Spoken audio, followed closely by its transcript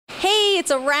it's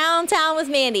Around Town with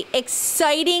Mandy.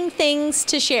 Exciting things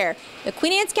to share. The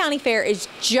Queen Anne's County Fair is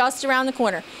just around the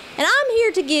corner, and I'm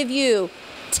here to give you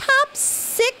top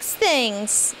 6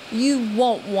 things you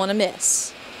won't want to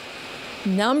miss.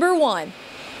 Number 1,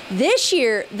 this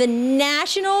year the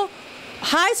National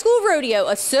High School Rodeo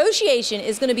Association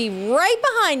is going to be right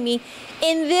behind me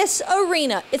in this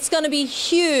arena. It's going to be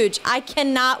huge. I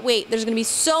cannot wait. There's going to be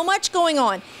so much going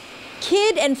on.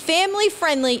 Kid and family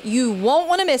friendly. You won't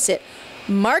want to miss it.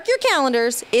 Mark your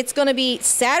calendars. It's going to be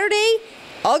Saturday,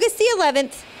 August the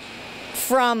 11th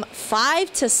from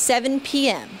 5 to 7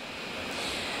 p.m.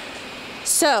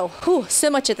 So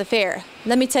much at the fair.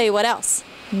 Let me tell you what else.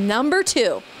 Number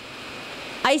 2,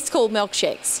 ice cold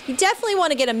milkshakes. You definitely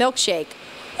want to get a milkshake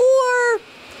or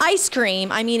ice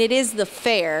cream. I mean, it is the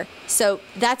fair, so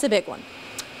that's a big one.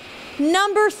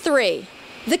 Number 3,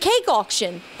 the cake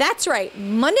auction. That's right,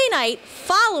 Monday night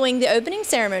following the opening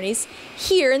ceremonies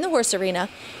here in the horse arena.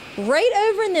 Right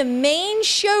over in the main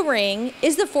show ring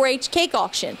is the 4-H cake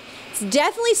auction. It's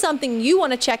definitely something you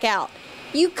want to check out.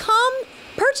 You come,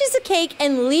 purchase a cake,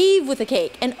 and leave with a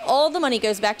cake, and all the money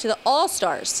goes back to the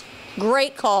All-Stars.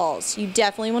 Great calls. You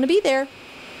definitely want to be there.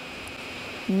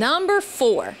 Number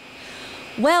 4.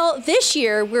 Well, this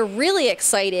year we're really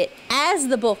excited. As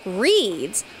the book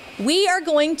reads, we are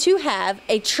going to have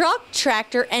a truck,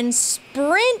 tractor, and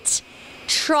sprint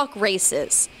truck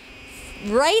races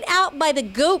right out by the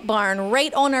goat barn,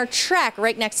 right on our track,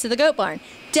 right next to the goat barn.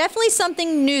 Definitely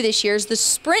something new this year is the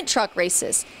sprint truck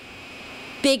races.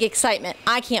 Big excitement.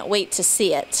 I can't wait to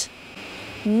see it.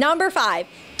 Number 5.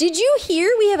 Did you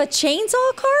hear we have a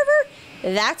chainsaw carver?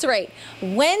 That's right.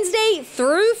 Wednesday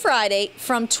through Friday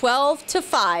from 12 to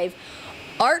 5,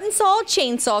 Art and Saw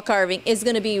Chainsaw Carving is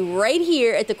going to be right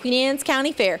here at the Queen Anne's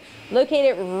County Fair,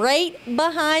 located right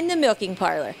behind the milking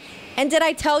parlor. And did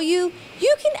I tell you,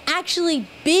 you can actually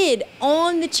bid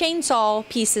on the chainsaw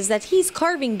pieces that he's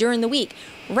carving during the week,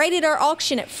 right at our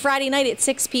auction at Friday night at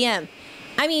 6 p.m.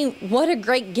 I mean, what a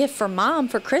great gift for Mom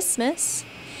for Christmas.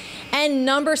 And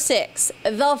number 6,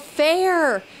 the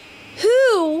fair.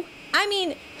 Who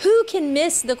can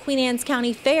miss the Queen Anne's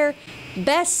County Fair?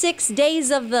 Best 6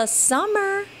 days of the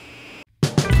summer.